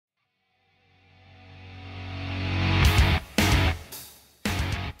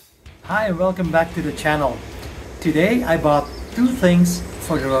Hi and welcome back to the channel. Today I bought two things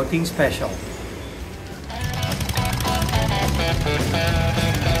for the Road Team Special.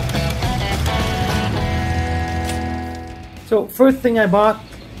 So first thing I bought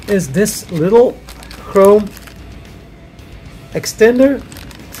is this little chrome extender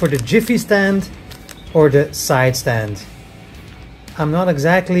for the Jiffy stand or the side stand. I'm not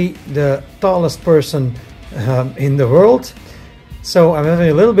exactly the tallest person in the world, so I'm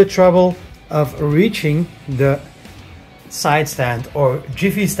having a little bit trouble of reaching the side stand or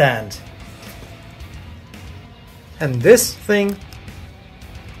Jiffy stand. And this thing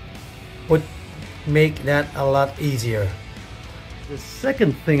would make that a lot easier. The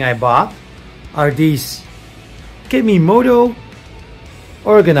second thing I bought are these KemiMoto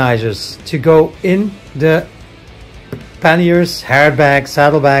organizers to go in the panniers, hair bags,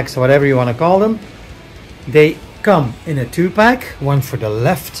 saddlebags, whatever you want to call them. They come in a 2-pack, one for the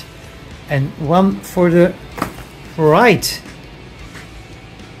left and one for the right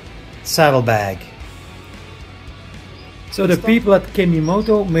saddlebag. So the people at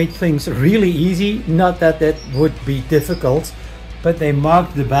KemiMoto made things really easy. Not that that would be difficult, but they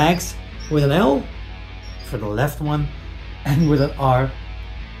marked the bags with an L for the left one and with an R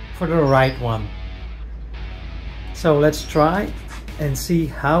for the right one. So let's try and see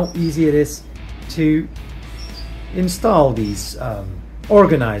how easy it is to install these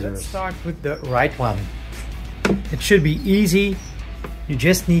organizers. Let's start with the right one. It should be easy. You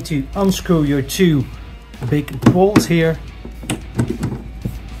just need to unscrew your two big bolts here,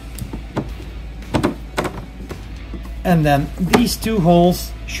 and then these two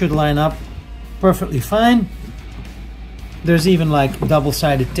holes should line up perfectly fine. There's even like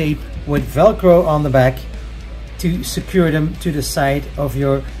double-sided tape with Velcro on the back to secure them to the side of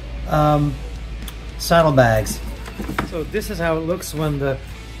your saddlebags. So this is how it looks when the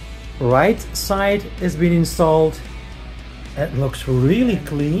right side has been installed. It looks really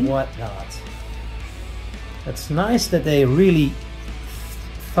clean. Whatnot. It's nice that they really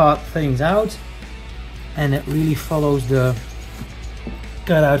thought things out, and it really follows the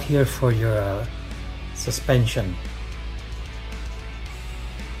cutout here for your suspension.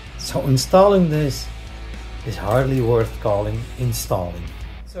 So installing this is hardly worth calling installing.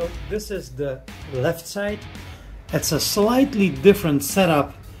 So this is the left side. It's a slightly different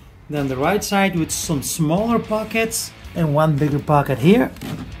setup than the right side, with some smaller pockets and one bigger pocket here.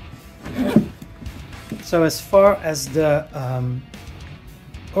 So as far as the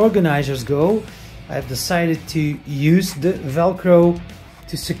organizers go, I've decided to use the Velcro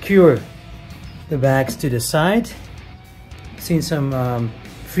to secure the bags to the side. I've seen some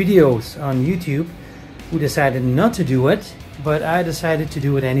videos on YouTube who decided not to do it, but I decided to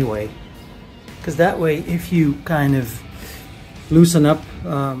do it anyway, because that way if you kind of loosen up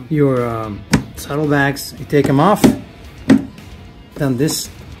your saddlebags, you take them off, then this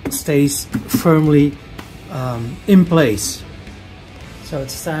stays firmly in place. So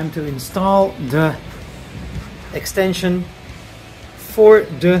it's time to install the extension for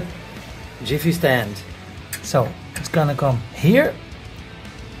the Jiffy stand. So it's gonna come here.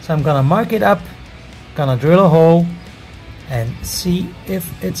 So I'm gonna mark it up, gonna drill a hole and see if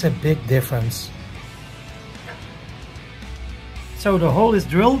it's a big difference. So the hole is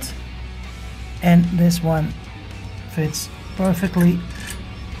drilled and this one fits perfectly,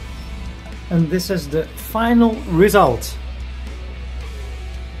 and this is the final result.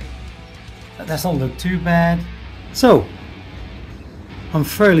 That doesn't look too bad. So I'm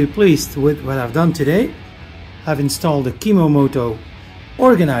fairly pleased with what I've done today. I've installed the KemiMoto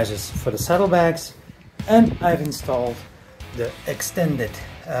organizers for the saddlebags, and I've installed the extended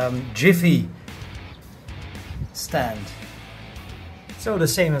Jiffy stand. So the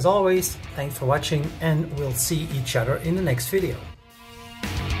same as always, thanks for watching, and we'll see each other in the next video.